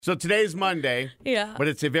So today's Monday. Yeah. But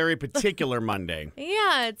it's a very particular Monday.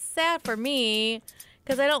 Yeah, it's sad for me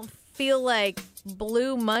because I don't feel like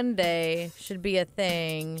Blue Monday should be a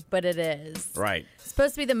thing, but it is. Right. It's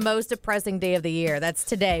supposed to be the most depressing day of the year. That's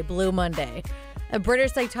today, Blue Monday. A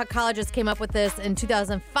British psychologist came up with this in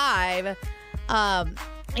 2005.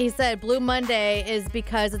 He said Blue Monday is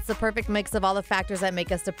because it's the perfect mix of all the factors that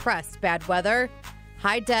make us depressed. Bad weather,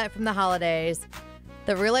 high debt from the holidays,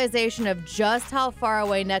 the realization of just how far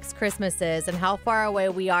away next Christmas is and how far away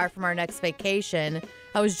we are from our next vacation.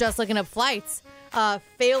 I was just looking up flights.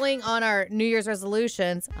 Failing on our New Year's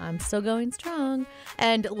resolutions. I'm still going strong.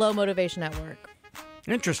 And low motivation at work.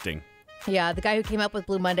 Interesting. Yeah, the guy who came up with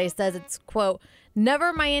Blue Monday says it's, quote,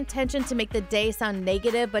 never my intention to make the day sound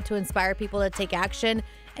negative, but to inspire people to take action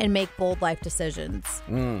and make bold life decisions.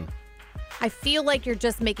 I feel like you're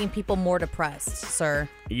just making people more depressed, sir.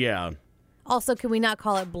 Yeah. Also, can we not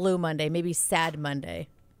call it Blue Monday? Maybe Sad Monday.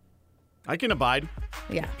 I can abide.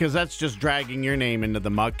 Yeah. Because that's just dragging your name into the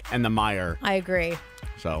muck and the mire. I agree.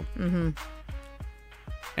 So. And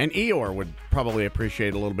Eeyore would probably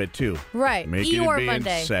appreciate a little bit too. Right. Making Eeyore it be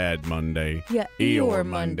Monday. Sad Monday. Yeah, Eeyore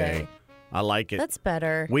Monday. I like it. That's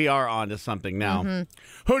better. We are on to something now.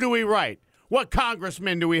 Who do we write? What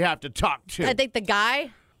congressman do we have to talk to? I think the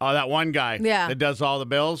guy. Oh, that one guy that does all the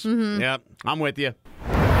bills? Yep, I'm with you.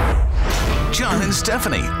 John and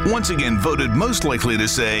Stephanie, once again voted most likely to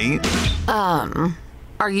say,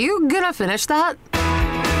 Are you gonna finish that?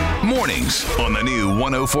 mornings on the new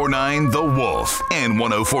 1049 The Wolf and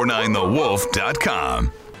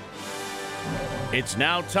 1049thewolf.com. It's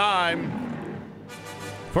now time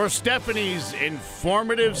for Stephanie's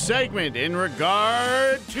informative segment in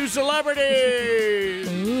regard to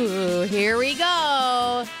celebrities. Ooh, here we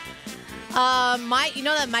go. You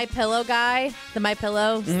know that My Pillow guy, the My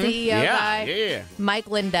Pillow CEO guy, Yeah. Mike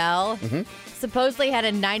Lindell, supposedly had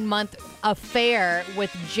a 9-month affair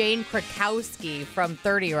with Jane Krakowski from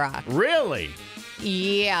 30 Rock. Really?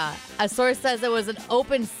 Yeah, a source says it was an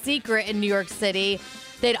open secret in New York City.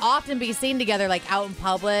 They'd often be seen together, like out in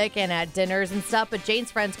public and at dinners and stuff, but Jane's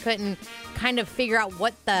friends couldn't kind of figure out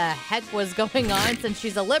what the heck was going on since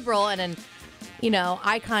she's a liberal and an,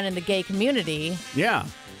 icon in the gay community. Yeah.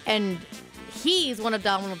 And he's one of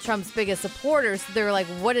Donald Trump's biggest supporters. So they were like,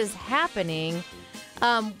 what is happening?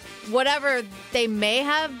 Whatever they may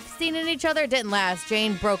have seen in each other didn't last.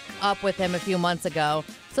 Jane broke up with him a few months ago.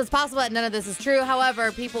 So it's possible that none of this is true.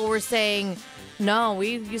 However, people were saying, no,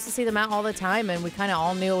 we used to see them out all the time, and we kind of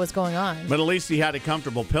all knew what was going on. But at least he had a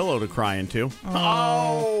comfortable pillow to cry into.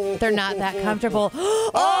 Oh! They're not that comfortable.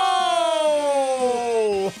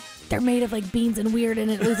 Oh! They're made of like beans and weird, and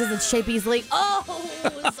it loses its shape easily.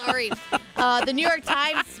 Oh, sorry. The New York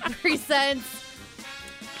Times presents.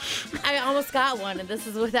 I almost got one, and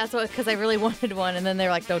because I really wanted one, and then they're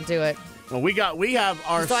like, "Don't do it." Well, we have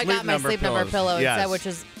our So I sleep got my number sleep pillows. number pillow Yes. instead, which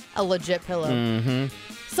is a legit pillow.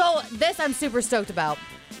 So this I'm super stoked about.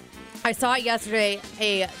 I saw it yesterday.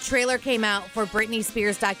 A trailer came out for Britney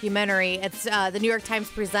Spears' documentary. It's the New York Times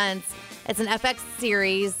presents. It's an FX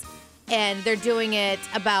series, and they're doing it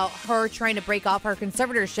about her trying to break off her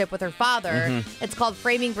conservatorship with her father. It's called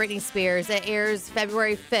Framing Britney Spears. It airs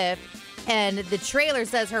February 5th. And the trailer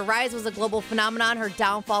says her rise was a global phenomenon. Her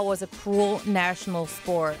downfall was a cruel national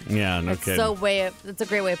sport. Yeah, no kidding. It's a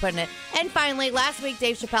great way of putting it. And finally, last week,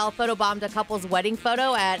 Dave Chappelle photobombed a couple's wedding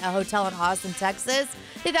photo at a hotel in Austin, Texas.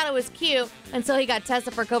 They thought it was cute until he got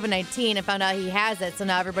tested for COVID-19 and found out he has it. So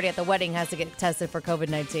now everybody at the wedding has to get tested for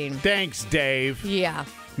COVID-19. Thanks, Dave. Yeah.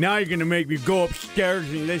 Now you're going to make me go upstairs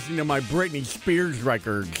and listen to my Britney Spears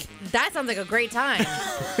records. That sounds like a great time.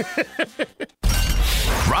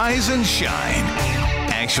 Rise and shine.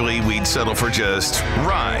 Actually, we'd settle for just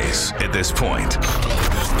rise at this point.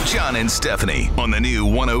 John and Stephanie on the new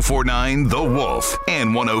 1049 The Wolf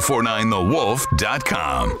and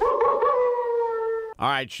 1049thewolf.com. All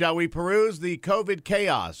right, shall we peruse the COVID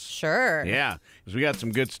chaos? Sure. Yeah, because we got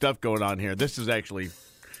some good stuff going on here. This is actually,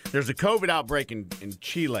 there's a COVID outbreak in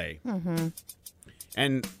Chile.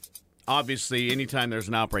 And obviously, anytime there's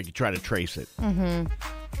an outbreak, you try to trace it.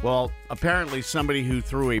 Well, apparently somebody who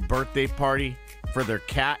threw a birthday party for their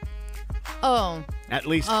cat, Oh. at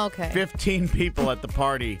least 15 people at the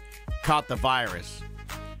party caught the virus.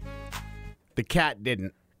 The cat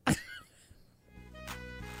didn't.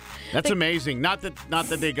 That's amazing. Not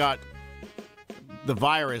that they got the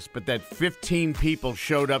virus, but that 15 people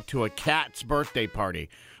showed up to a cat's birthday party.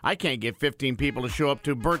 I can't get 15 people to show up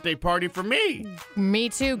to a birthday party for me. Me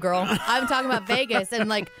too, girl. I'm talking about Vegas,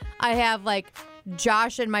 and I have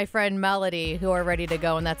Josh and my friend Melody who are ready to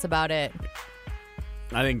go, and that's about it.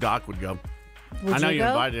 I think Doc would go. Would I know you you go?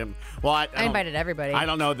 invited him. Well, I don't- invited everybody. I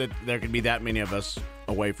don't know that there could be that many of us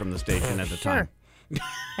away from the station at the time.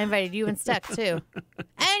 I invited you and Steck too.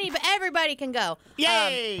 Everybody can go.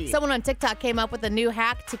 Yay! Someone on TikTok came up with a new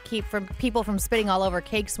hack to keep from people from spitting all over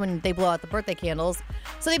cakes when they blow out the birthday candles.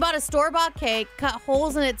 So they bought a store-bought cake, cut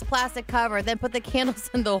holes in its plastic cover, then put the candles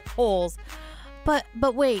in the holes. But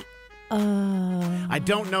wait. I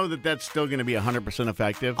don't know that that's still going to be 100%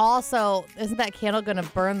 effective. Also, isn't that candle going to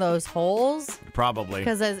burn those holes? Probably.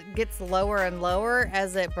 Because as it gets lower and lower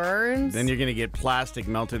as it burns. Then you're going to get plastic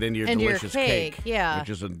melted into your Into your delicious cake, yeah. which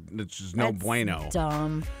is no That's bueno.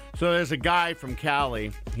 Dumb. So there's a guy from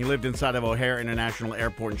Cali. He lived inside of O'Hare International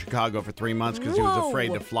Airport in Chicago for 3 months because he was Whoa.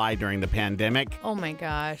 afraid to fly during the pandemic. Oh my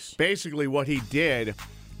gosh. Basically, what he did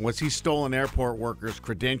was he stole an airport worker's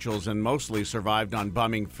credentials and mostly survived on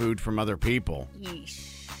bumming food from other people.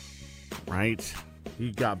 Yeesh. Right?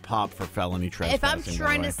 He got popped for felony trespassing. If I'm by the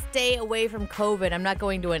trying way. to stay away from COVID, I'm not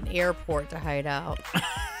going to an airport to hide out.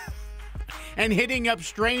 And hitting up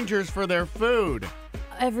strangers for their food.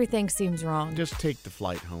 Everything seems wrong. Just take the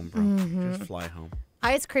flight home, bro. Mm-hmm. Just fly home.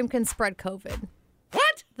 Ice cream can spread COVID.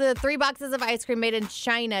 What? The 3 boxes of ice cream made in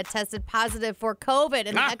China tested positive for COVID,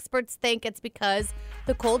 and the experts think it's because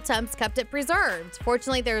the cold temps kept it preserved.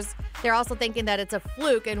 Fortunately, they're also thinking that it's a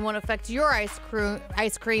fluke and won't affect your ice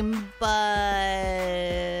cream, but...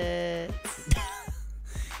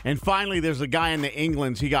 And finally, there's a guy in the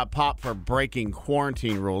Englands. He got popped for breaking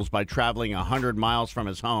quarantine rules by traveling 100 miles from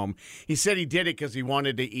his home. He said he did it because he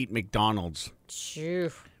wanted to eat McDonald's,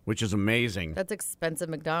 Phew, which is amazing. that's expensive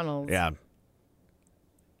McDonald's. Yeah.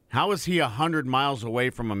 How is he 100 miles away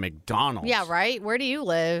from a McDonald's? Yeah, right? Where do you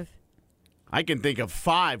live? I can think of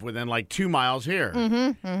 5 within like 2 miles here.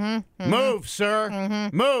 Move, sir.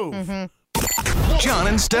 Move. John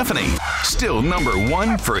and Stephanie, still number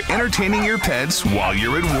 1 for entertaining your pets while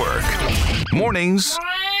you're at work. Mornings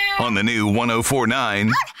on the new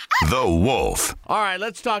 104.9 The Wolf. All right,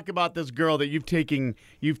 let's talk about this girl that you've taken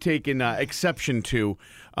exception to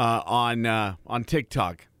on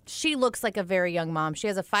TikTok. She looks like a very young mom. She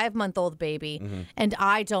has a 5-month-old baby, and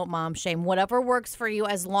I don't mom shame. Whatever works for you,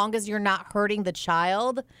 as long as you're not hurting the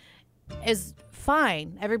child, is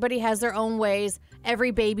fine. Everybody has their own ways.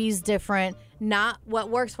 Every baby's different. Not what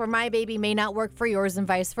works for my baby may not work for yours, and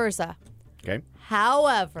vice versa. Okay.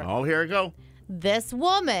 However, Oh, here we go. this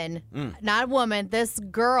woman, not a woman, this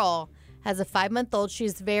girl has a 5-month-old.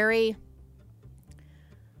 She's very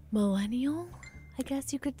millennial, I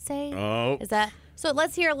guess you could say. Oh. Is that so?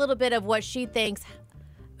 Let's hear a little bit of what she thinks.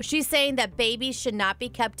 She's saying that babies should not be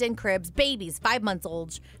kept in cribs. Babies, 5 months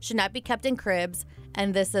old, should not be kept in cribs,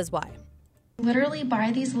 and this is why. Literally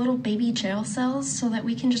buy these little baby jail cells so that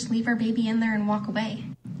we can just leave our baby in there and walk away.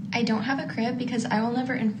 I don't have a crib because I will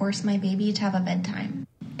never enforce my baby to have a bedtime.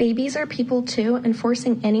 Babies are people too, and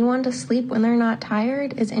forcing anyone to sleep when they're not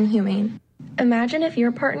tired is inhumane. Imagine if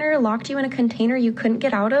your partner locked you in a container you couldn't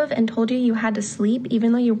get out of and told you had to sleep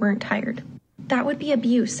even though you weren't tired. That would be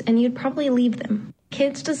abuse, and you'd probably leave them.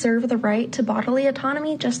 Kids deserve the right to bodily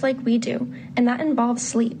autonomy just like we do, and that involves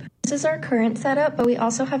sleep. This is our current setup, but we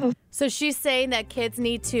also have a... So she's saying that kids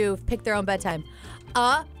need to pick their own bedtime.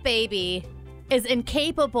 A baby is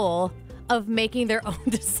incapable of making their own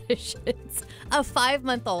decisions. A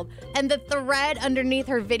 5-month-old. And the thread underneath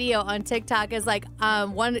her video on TikTok is like,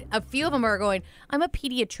 a few of them are going, I'm a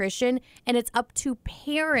pediatrician, and it's up to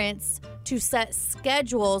parents to set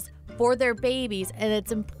schedules for their babies, and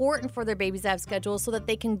it's important for their babies to have schedules so that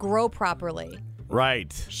they can grow properly.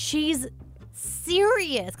 Right. She's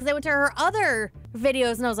serious, because I went to her other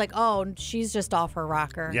videos and I was like, oh, she's just off her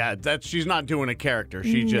rocker. Yeah, she's not doing a character.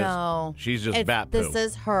 She's just bat poo. This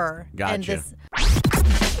is her. Gotcha. And this,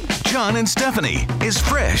 John and Stephanie is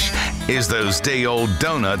fresh as those day-old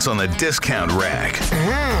donuts on the discount rack.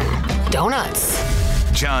 Donuts.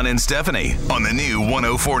 John and Stephanie on the new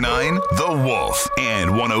 104.9 The Wolf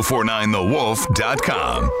and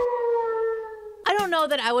 1049thewolf.com. I don't know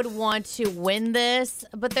that I would want to win this,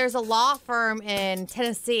 but there's a law firm in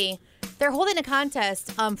Tennessee. They're holding a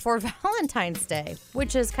contest for Valentine's Day,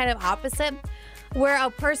 which is kind of opposite, where a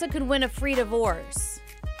person could win a free divorce.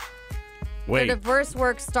 Wait. Their divorce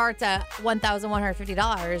work starts at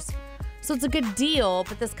 $1,150. So it's a good deal,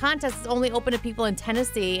 but this contest is only open to people in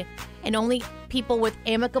Tennessee and only people with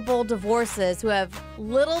amicable divorces who have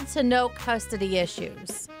little to no custody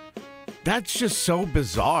issues. That's just so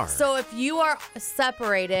bizarre. So if you are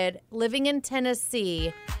separated, living in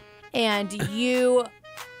Tennessee, and you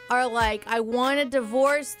are like, I want to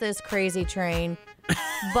divorce this crazy train,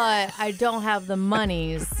 but I don't have the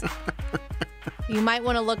monies, you might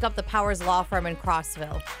want to look up the Powers Law Firm in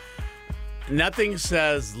Crossville. Nothing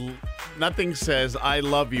says nothing says I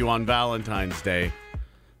love you on Valentine's Day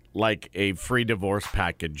like a free divorce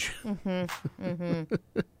package.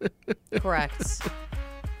 Correct.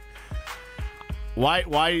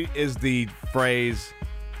 Why is the phrase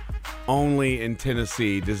only in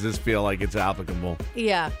Tennessee, does this feel like it's applicable?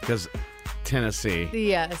 Yeah. Because Tennessee.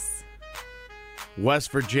 Yes.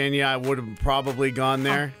 West Virginia, I would have probably gone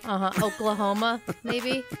there. Oklahoma,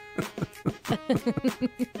 maybe.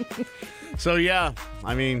 So yeah,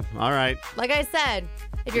 I mean, all right. Like I said,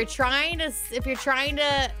 if you're trying to,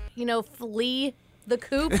 flee the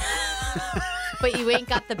coop, but you ain't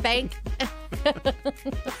got the bank.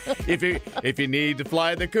 If you need to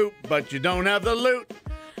fly the coop, but you don't have the loot,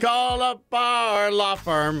 call up our law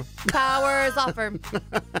firm. Powers Law Firm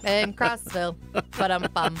in Crossville.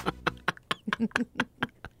 Ba-dum-bum.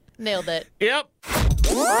 Nailed it. Yep.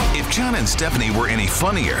 If John and Stephanie were any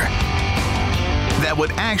funnier, that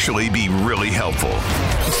would actually be really helpful.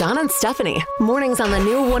 John and Stephanie, mornings on the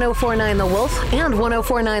new 104.9 The Wolf and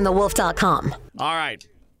 104.9thewolf.com. All right.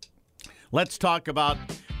 Let's talk about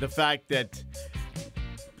the fact that,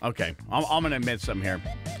 okay, I'm going to admit something here.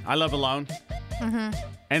 I live alone.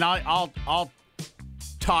 And I'll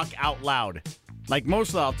talk out loud. Like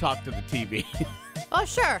mostly I'll talk to the TV. Oh,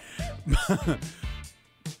 sure.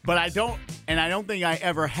 But I don't think I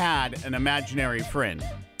ever had an imaginary friend.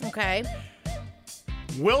 Okay.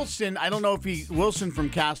 Wilson, I don't know if Wilson from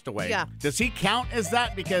Castaway. Yeah. Does he count as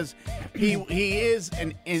that? Because he is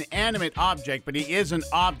an inanimate object, but he is an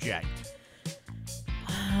object.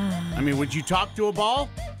 I mean, would you talk to a ball?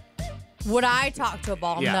 Would I talk to a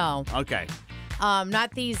ball? Yeah. No. Okay.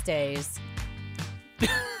 Not these days.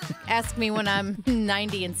 Ask me when I'm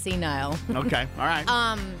 90 and senile. Okay. All right.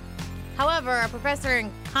 However, a professor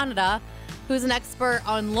in Canada who's an expert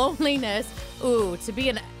on loneliness, to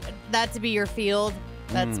be your field,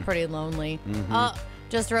 that's pretty lonely.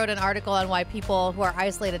 Just wrote an article on why people who are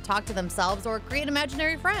isolated talk to themselves or create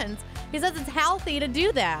imaginary friends. He says it's healthy to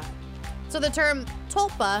do that. So the term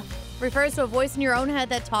tulpa refers to a voice in your own head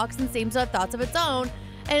that talks and seems to have thoughts of its own,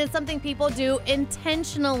 and it's something people do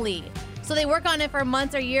intentionally. So they work on it for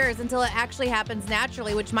months or years until it actually happens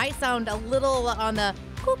naturally, which might sound a little on the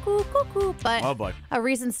cuckoo, but oh boy. A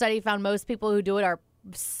recent study found most people who do it are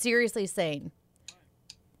seriously sane.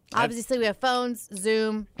 Obviously, we have phones,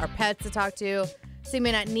 Zoom, our pets to talk to, so you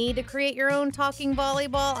may not need to create your own talking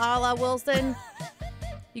volleyball a la Wilson.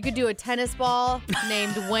 You could do a tennis ball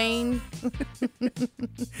named Wayne.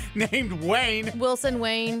 Named Wayne? Wilson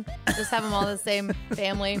Wayne. Just have them all the same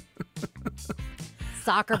family.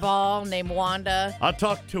 Soccer ball named Wanda. I'll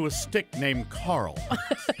talk to a stick named Carl.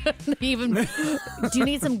 Do you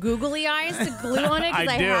need some googly eyes to glue on it? Because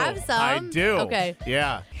I have some. I do. Okay.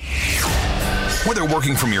 Yeah. Whether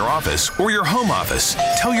working from your office or your home office,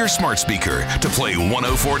 tell your smart speaker to play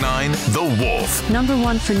 104.9 The Wolf. Number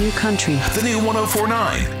one for new country. The new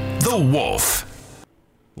 104.9 The Wolf.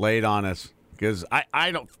 Lay it on us. Because I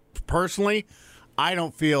don't, personally, I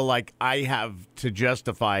don't feel like I have to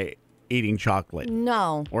justify eating chocolate.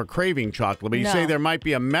 No. Or craving chocolate. But you No. say there might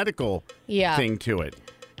be a medical thing to it.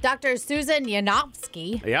 Dr. Susan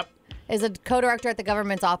Yanofsky is a co-director at the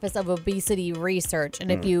government's Office of Obesity Research.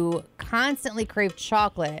 And if you constantly crave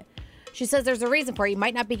chocolate, she says there's a reason for it. You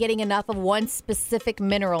might not be getting enough of one specific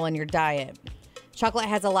mineral in your diet. Chocolate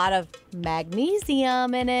has a lot of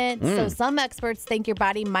magnesium in it. So some experts think your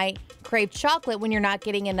body might crave chocolate when you're not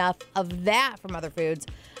getting enough of that from other foods.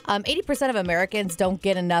 80% of Americans don't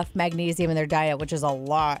get enough magnesium in their diet, which is a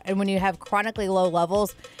lot. And when you have chronically low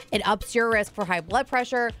levels, it ups your risk for high blood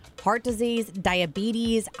pressure, heart disease,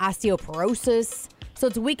 diabetes, osteoporosis. So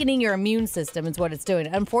it's weakening your immune system is what it's doing.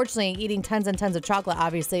 Unfortunately, eating tons and tons of chocolate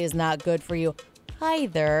obviously is not good for you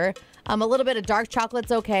either. A little bit of dark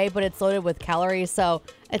chocolate's okay, but it's loaded with calories. So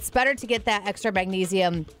it's better to get that extra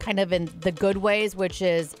magnesium kind of in the good ways, which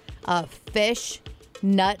is fish,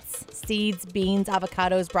 nuts, seeds, beans,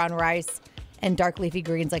 avocados, brown rice, and dark leafy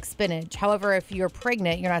greens like spinach. However, if you're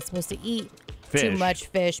pregnant, you're not supposed to eat too much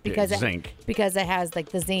fish because it has like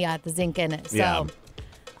the zinc in it. So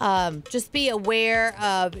just be aware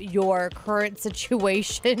of your current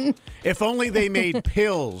situation. If only they made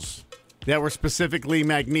pills that were specifically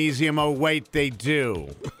magnesium. Oh, wait, they do.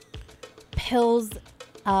 Pills,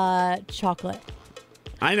 chocolate.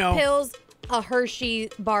 I know. Pills, a Hershey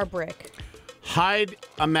bar brick. Hide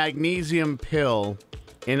a magnesium pill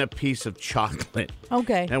in a piece of chocolate.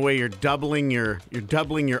 Okay. That way you're doubling your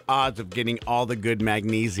odds of getting all the good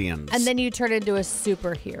magnesiums. And then you turn into a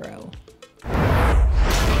superhero.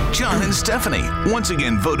 John and Stephanie, once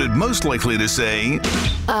again voted most likely to say,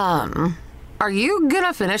 Are you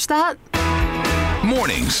gonna finish that?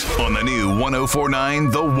 Mornings on the new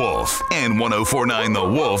 1049 The Wolf and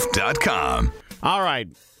 1049thewolf.com. All right.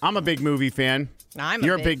 I'm a big movie fan.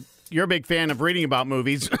 You're a big fan of reading about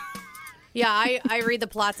movies. Yeah, I read the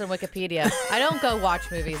plots on Wikipedia. I don't go watch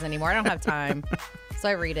movies anymore. I don't have time. So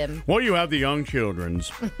I read them. Well, you have the young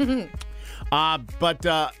children's. But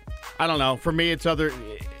I don't know. For me, it's other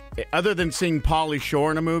than seeing Pauly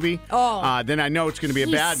Shore in a movie. Then I know it's going to be a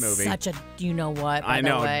bad movie. Such a you-know-what, by I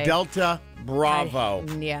know. the way. Delta Bravo.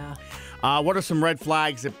 Yeah. What are some red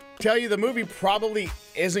flags that tell you the movie probably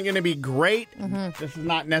isn't going to be great? This does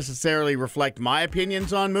not necessarily reflect my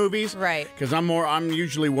opinions on movies. Right. Because I'm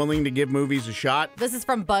usually willing to give movies a shot. This is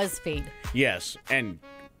from BuzzFeed. Yes. And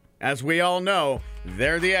as we all know,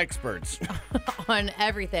 they're the experts. On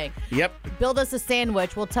everything. Yep. Build us a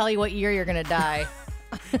sandwich. We'll tell you what year you're going to die.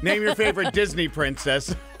 Name your favorite Disney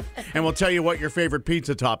princess, and we'll tell you what your favorite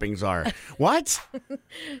pizza toppings are. What?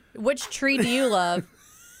 Which tree do you love?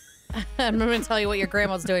 I'm going to tell you what your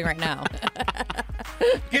grandma's doing right now.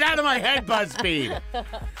 Get out of my head, BuzzFeed.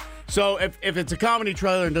 So if it's a comedy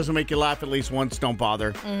trailer and doesn't make you laugh at least once, don't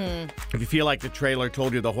bother. If you feel like the trailer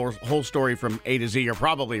told you the whole story from A to Z, you're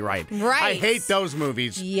probably right. Right. I hate those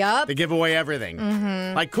movies. Yep. They give away everything.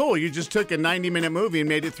 Like, cool, you just took a 90-minute movie and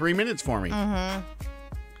made it 3 minutes for me.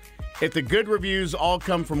 If the good reviews all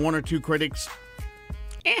come from one or two critics,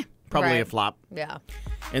 probably Right. a flop. Yeah.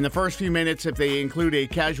 In the first few minutes, if they include a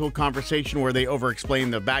casual conversation where they over-explain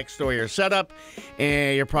the backstory or setup,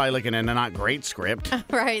 you're probably looking at a not great script.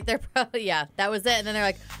 Right. They're probably, that was it. And then they're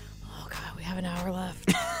like, oh, God, we have an hour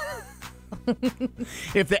left.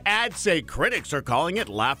 If the ads say critics are calling it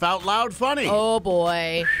laugh out loud funny. Oh,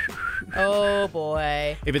 boy. Oh,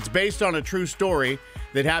 boy. If it's based on a true story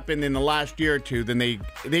that happened in the last year or two, then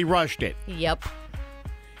they rushed it. Yep.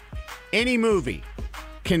 Any movie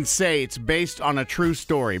can say it's based on a true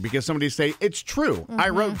story because somebody say it's true. I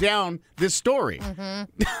wrote down this story.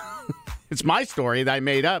 It's my story that I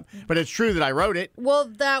made up, but it's true that I wrote it.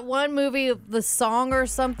 Well, that one movie, The Song or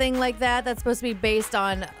something like that, that's supposed to be based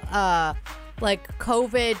on like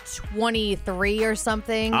COVID-23 or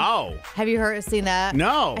something. Oh. Have you seen that?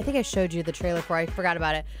 No. I think I showed you the trailer before. I forgot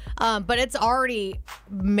about it. But it's already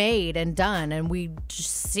made and done, and we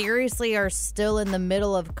seriously are still in the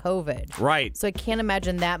middle of COVID. Right. So I can't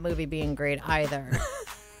imagine that movie being great either.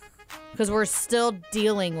 Because we're still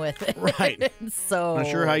dealing with it. Right. So I'm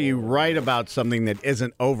not sure how you write about something that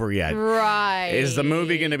isn't over yet. Right. Is the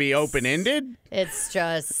movie going to be open-ended? It's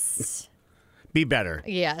just... Be better.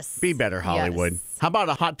 Yes. Be better, Hollywood. Yes. How about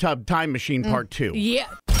a Hot Tub Time Machine Part 2? Yeah.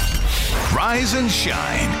 Rise and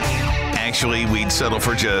shine. Actually, we'd settle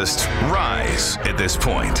for just rise at this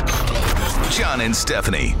point. John and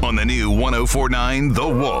Stephanie on the new 1049 The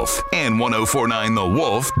Wolf and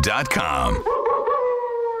 1049thewolf.com.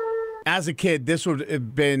 As a kid, this would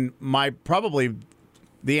have been probably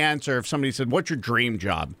the answer if somebody said, what's your dream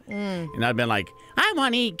job? And I'd been like, I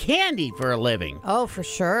want to eat candy for a living. Oh, for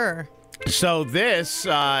sure. So this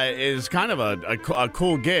is kind of a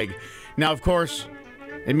cool gig. Now, of course,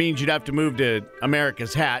 it means you'd have to move to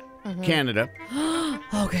America's Hat, Canada.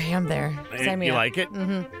 Okay, I'm there. Sign me You up. like it?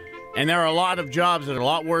 Mm-hmm. And there are a lot of jobs that are a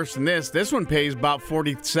lot worse than this. This one pays about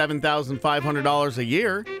 $47,500 a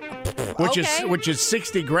year, which is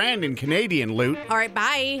 $60,000 in Canadian loot. All right,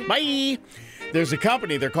 bye. Bye. There's a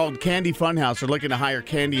company, they're called Candy Funhouse. They're looking to hire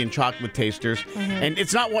candy and chocolate tasters. And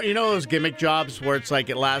it's not what, those gimmick jobs where it's like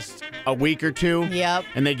it lasts a week or two. Yep.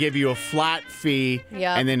 And they give you a flat fee.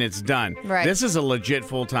 Yep. And then it's done. Right. This is a legit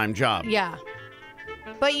full-time job. Yeah.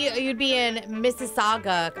 But you'd be in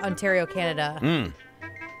Mississauga, Ontario, Canada.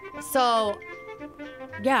 So,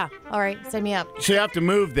 yeah. All right, sign me up. So you have to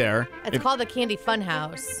move there. It's called the Candy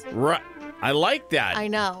Funhouse. Right. I like that. I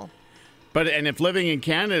know. And if living in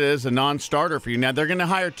Canada is a non-starter for you, now they're going to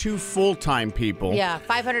hire 2 full-time people. Yeah,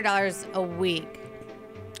 $500 a week.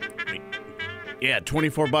 Yeah,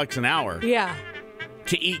 $24 an hour Yeah.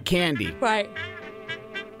 to eat candy. Right.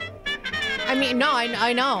 I mean, no, I know.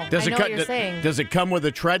 I know what you're saying. Does it come with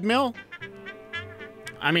a treadmill?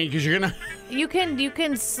 I mean, because you're going to... You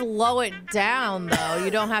can slow it down, though.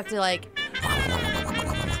 You don't have to, like...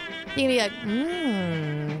 You can be like,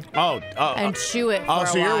 and chew it for a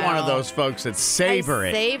so you're one of while. those folks that savor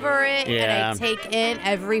it. Savor it, Yeah. and I take in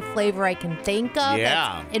every flavor I can think of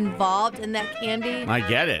Yeah. that's involved in that candy. I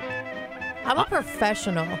get it. I'm a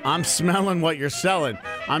professional. I'm smelling what you're selling.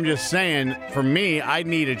 I'm just saying, for me, I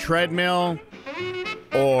need a treadmill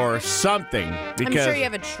or something. Because I'm sure you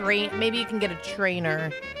have a train. Maybe you can get a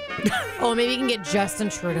trainer. Oh, maybe you can get Justin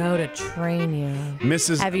Trudeau to train you.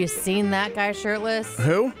 Have you seen that guy shirtless?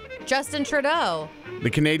 Who? Justin Trudeau. The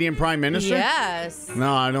Canadian Prime Minister? Yes.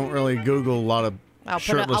 No, I don't really Google a lot of I'll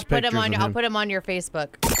Shirtless put him pictures on. of I'll him. put him on your Facebook.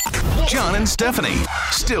 John and Stephanie,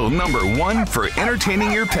 still number one for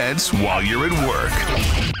entertaining your pets while you're at work.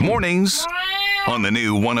 Mornings on the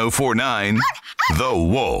new 104.9 The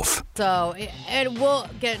Wolf. So, and we'll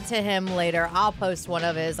get to him later. I'll post one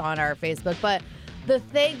of his on our Facebook. But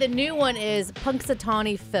the new one is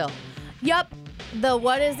Punxsutawney Phil. Yup.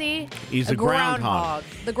 What is he? He's a groundhog.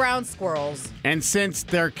 The ground squirrels. And since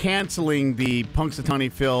they're canceling the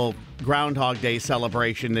Punxsutawney Phil Groundhog Day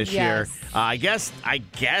celebration this year, I guess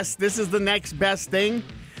this is the next best thing.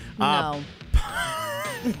 No.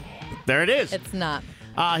 There it is. It's not.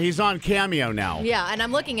 He's on Cameo now. Yeah, and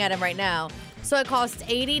I'm looking at him right now. So it costs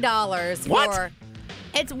 $80 What? for.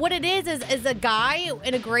 It's what it is a guy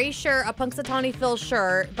in a gray shirt, a Punxsutawney Phil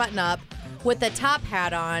shirt, button up, with a top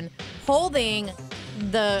hat on, holding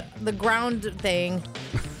the ground thing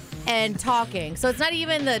and talking. So it's not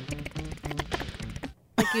even the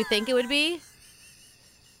like you think it would be.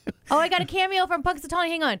 Oh, I got a cameo from Punxsutawney.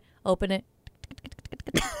 Hang on. Open it.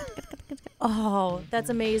 Oh, that's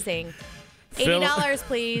amazing. $80,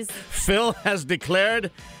 please. Phil has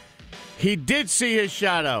declared he did see his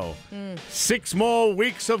shadow. 6 more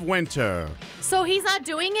weeks of winter. So he's not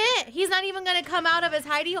doing it? He's not even going to come out of his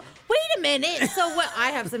hidey hole? Wait a minute. So what?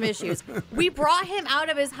 I have some issues. We brought him out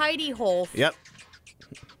of his hidey hole Yep.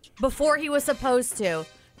 before he was supposed to,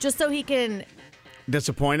 just so he can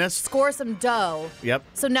Disappoint us? score some dough. Yep.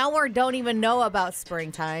 So now we don't even know about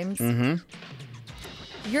spring times. Mm-hmm.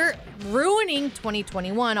 You're ruining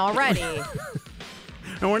 2021 already.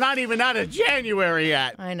 And we're not even out of January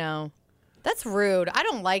yet. I know. That's rude. I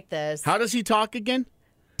don't like this. How does he talk again?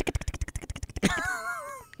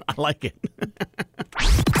 I like it.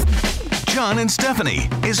 John and Stephanie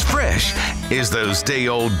is fresh as those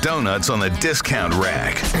day-old donuts on the discount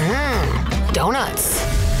rack. Donuts.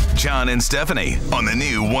 John and Stephanie on the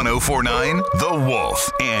new 104.9 The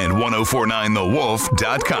Wolf and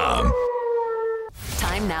 1049thewolf.com.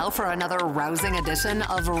 Time now for another rousing edition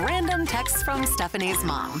of Random Texts from Stephanie's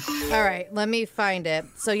Mom. All right, let me find it.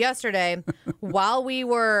 So yesterday, while we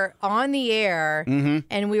were on the air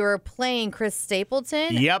and we were playing Chris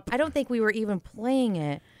Stapleton, Yep. I don't think we were even playing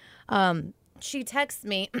it. She texts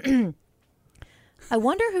me, I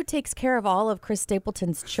wonder who takes care of all of Chris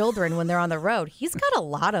Stapleton's children when they're on the road. He's got a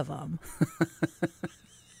lot of them.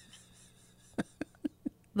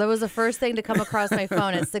 That was the first thing to come across my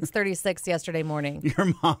phone at 6:36 yesterday morning.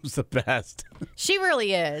 Your mom's the best. She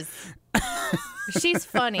really is. She's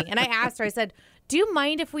funny. And I asked her, I said, do you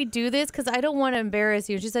mind if we do this? Because I don't want to embarrass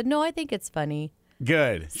you. She said, no, I think it's funny.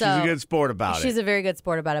 Good. She's So, a good sport about She's it. a very good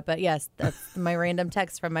sport about it. But yes, that's my random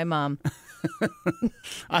text from my mom.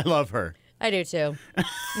 I love her. I do too.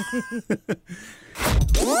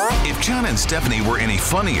 If John and Stephanie were any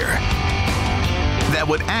funnier, that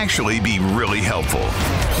would actually be really helpful.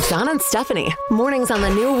 John and Stephanie, mornings on the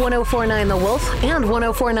new 104.9 The Wolf and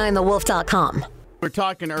 1049thewolf.com. We were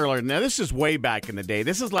talking earlier. Now, this is way back in the day.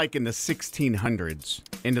 This is like in the 1600s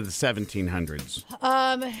into the 1700s.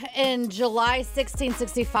 In July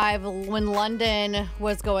 1665, when London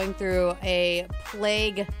was going through a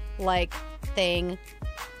plague-like thing,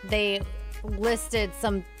 they listed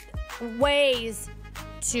some ways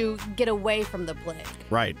to get away from the plague.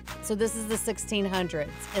 Right. So this is the 1600s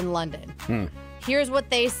in London. Here's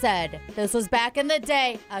what they said. This was back in the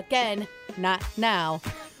day. Again, not now.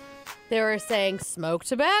 They were saying smoke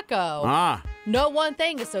tobacco. Ah. No one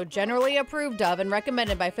thing is so generally approved of and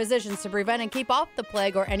recommended by physicians to prevent and keep off the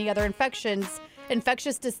plague or any other infectious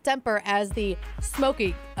distemper as the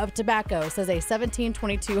smoking of tobacco, says a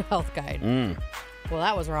 1722 health guide. Well,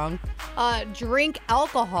 that was wrong. Drink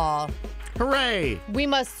alcohol. Hooray. We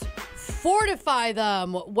must fortify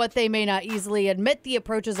them, what they may not easily admit the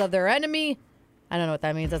approaches of their enemy. I don't know what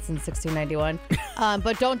that means. That's in 1691.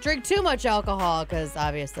 But don't drink too much alcohol because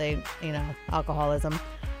obviously, alcoholism.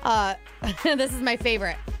 This is my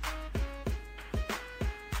favorite.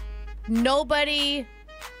 Nobody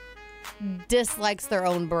dislikes their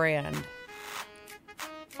own brand.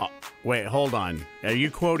 Wait, hold on. Are you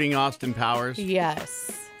quoting Austin Powers?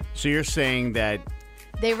 Yes. So you're saying that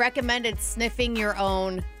They recommended sniffing your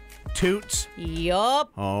own. toots?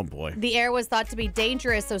 Yup. Oh, boy. The air was thought to be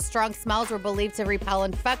dangerous, so strong smells were believed to repel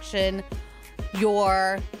infection.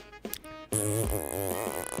 Your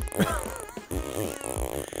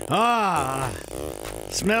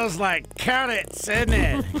Smells like carrots, isn't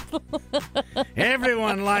it?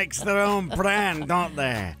 Everyone likes their own brand, don't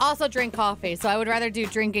they? also drink coffee, so I would rather do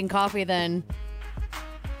drinking coffee than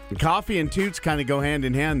Coffee and toots kind of go hand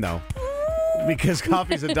in hand, though, because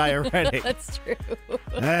coffee's a diuretic. that's true.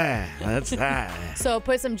 That's that. So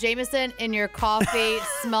put some Jameson in your coffee,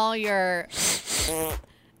 smell your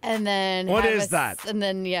And then What have is that? And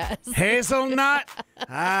then yes. Hazelnut?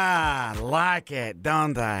 Like it,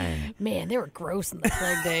 don't they? Man, they were gross in the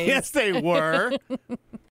plague days. Yes, they were.